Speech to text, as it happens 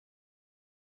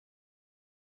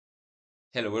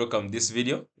Hello, welcome to this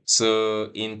video.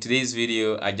 So in today's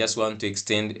video, I just want to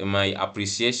extend my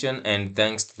appreciation and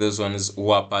thanks to those ones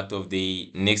who are part of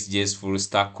the Next.js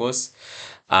Fullstack course.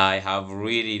 I have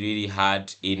really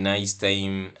had a nice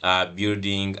time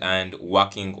building and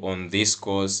working on this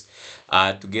course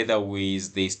together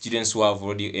with the students who have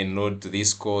already enrolled to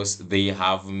this course. They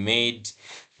have made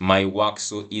my work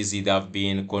so easy. They have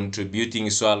been contributing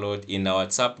so a lot in our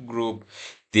WhatsApp group.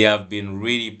 They have been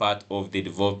really part of the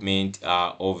development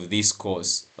of this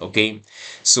course. Okay,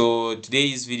 so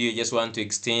today's video, just want to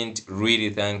extend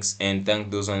really thanks and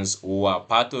thank those ones who are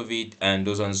part of it and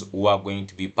those ones who are going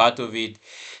to be part of it.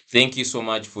 Thank you so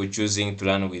much for choosing to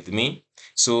learn with me.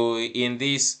 So in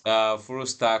this full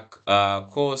stack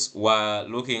course, we're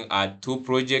looking at two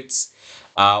projects,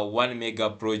 one mega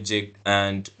project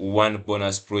and one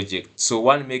bonus project. So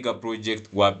one mega project,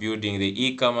 we're building the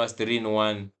e-commerce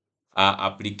 3-in-1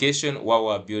 application while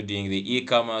we're building the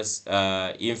e-commerce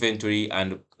inventory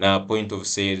and point of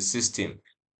sale system.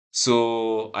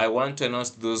 So I want to announce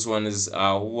to those ones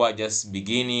who are just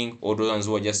beginning or those ones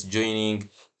who are just joining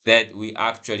that we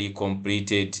actually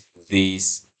completed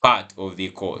this part of the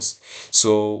course.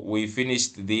 So we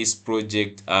finished this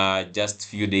project just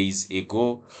few days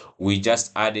ago. We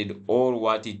just added all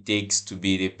what it takes to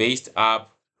be the best app.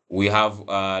 We have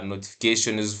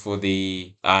notifications for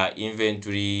the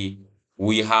inventory.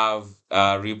 We have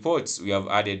reports. We have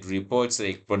added reports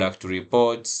like product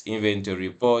reports, inventory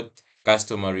report,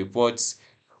 customer reports.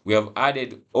 We have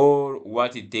added all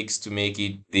what it takes to make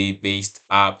it the best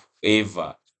app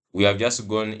ever. We have just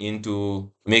gone into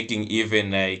making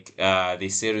even like the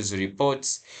sales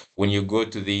reports. When you go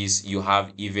to this, you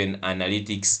have even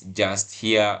analytics just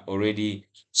here already.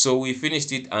 So we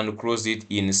finished it and closed it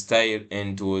in style,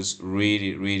 and it was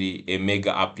really a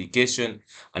mega application.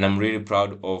 And I'm really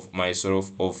proud of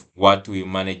myself of what we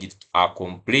managed to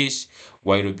accomplish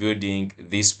while building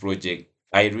this project.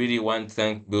 I really want to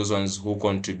thank those ones who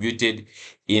contributed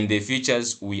in the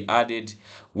features we added.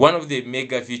 One of the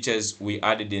mega features we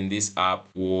added in this app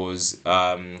was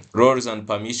roles and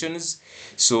permissions.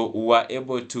 So we were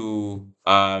able to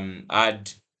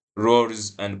add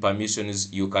roles and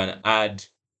permissions. You can add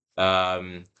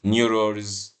new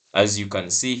roles, as you can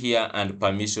see here, and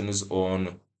permissions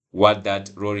on what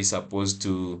that role is supposed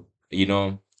to,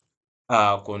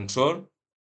 control.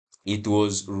 It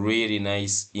was really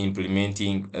nice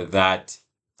implementing that.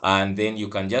 And then you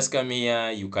can just come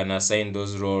here, you can assign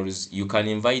those roles, you can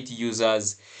invite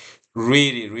users.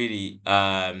 Really,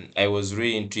 I was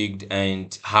really intrigued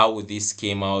and how this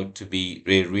came out to be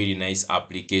a really nice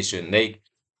application. Like,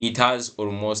 it has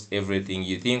almost everything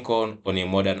you think on a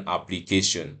modern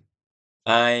application.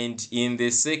 And in the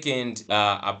second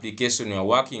application we're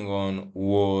working on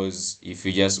was, if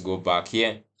you just go back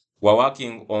here, we're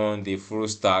working on the full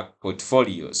stack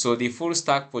portfolio. So the full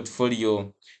stack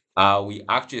portfolio, we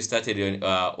actually started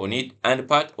on it, and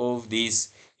part of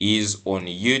this is on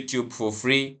YouTube for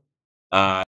free.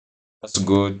 Let's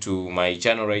go to my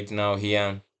channel right now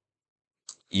here.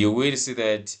 You will see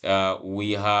that uh,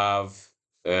 we have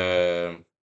a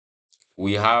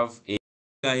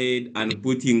go ahead and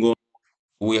putting on,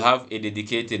 we have a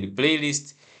dedicated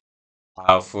playlist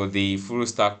for the full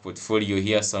stack portfolio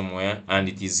here somewhere, and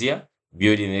it is here,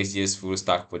 building Next.js full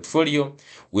stack portfolio.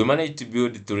 We managed to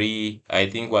build three, I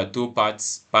think were two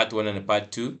parts, part one and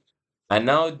part two, and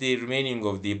now the remaining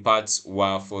of the parts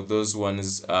were for those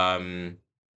ones who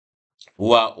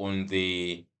are on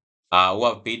the who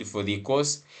have paid for the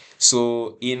course.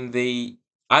 So in the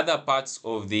other parts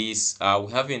of this,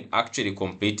 we haven't actually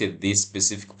completed this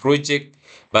specific project,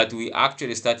 but we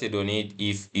actually started on it.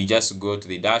 If you just go to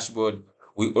the dashboard,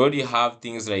 we already have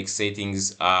things like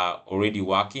settings already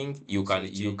working. You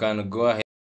can go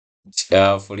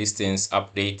ahead, for instance,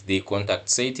 update the contact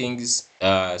settings,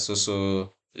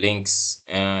 social links,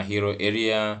 hero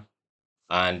area,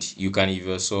 and you can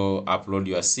also upload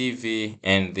your CV.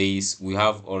 And this, we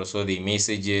have also the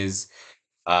messages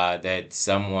that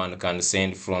someone can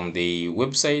send from the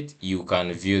website. You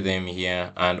can view them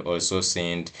here and also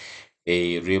send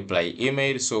a reply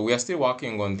email. So we are still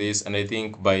working on this, and I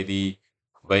think by the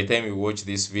time you watch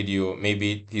this video,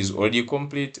 maybe it is already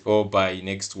complete, or by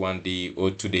next 1 day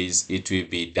or 2 days it will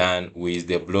be done with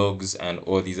the blogs and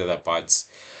all these other parts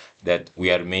that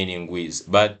we are remaining with.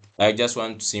 But I just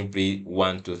want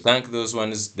to thank those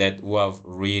ones that who have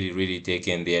really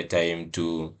taken their time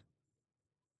to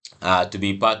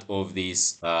be part of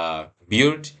this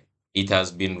build. It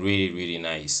has been really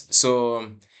nice.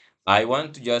 So I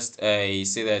want to just say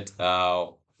that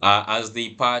as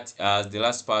the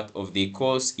last part of the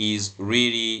course is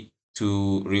really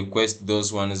to request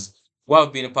those ones who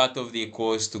have been part of the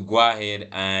course to go ahead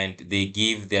and they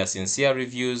give their sincere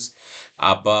reviews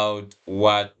about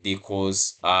what the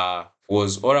course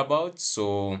was all about.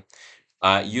 So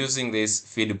using this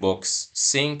feedbox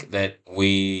sync that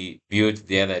we built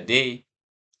the other day,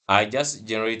 I just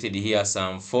generated here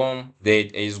some form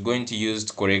that is going to use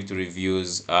to correct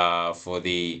reviews for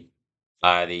the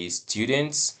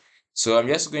students. So I'm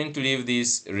just going to leave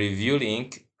this review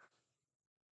link.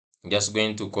 I'm just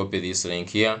going to copy this link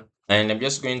here, and I'm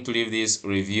just going to leave this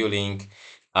review link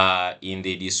in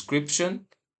the description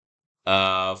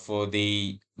for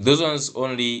the those ones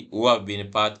only who have been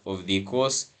part of the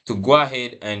course to go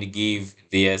ahead and give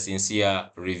their sincere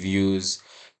reviews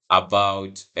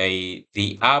about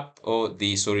the app, or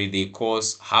the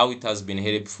course, how it has been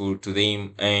helpful to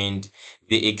them and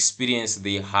the experience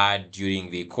they had during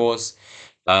the course.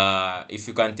 If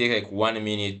you can take like 1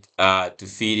 minute to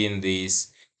fill in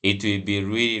this, it will be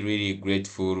really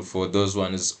grateful for those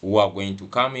ones who are going to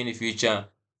come in the future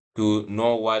to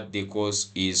know what the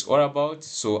course is all about.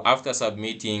 So after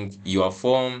submitting your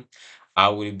form, I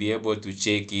will be able to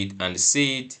check it and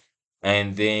see it,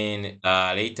 and then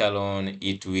later on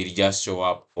it will just show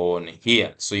up on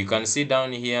here. So you can see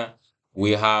down here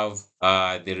we have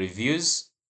the reviews.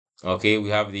 Okay, we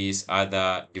have these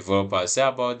other developers say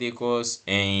about the course,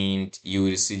 and you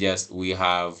will see just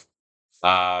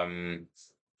um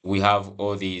we have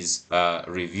all these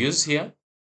reviews here.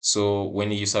 So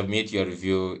when you submit your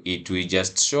review, it will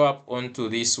just show up onto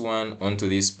this one, onto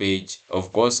this page.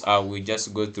 Of course, I will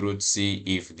just go through to see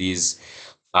if these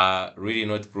are really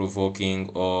not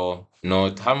provoking or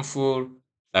not harmful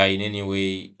in any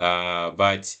way,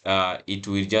 but it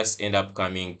will just end up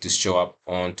coming to show up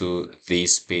onto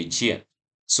this page here.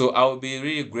 So I will be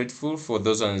really grateful for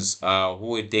those ones who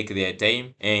will take their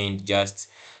time and just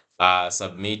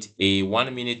submit a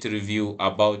 1 minute review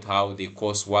about how the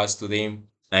course was to them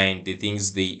and the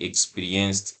things they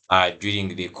experienced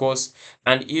during the course.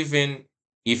 And even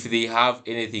if they have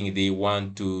anything they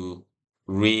want to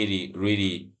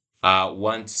really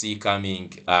want to see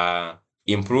coming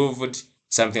improved,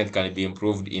 something that can be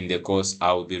improved in the course,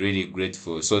 I will be really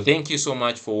grateful. So thank you so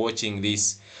much for watching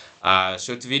this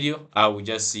short video. I will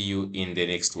just see you in the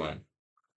next one.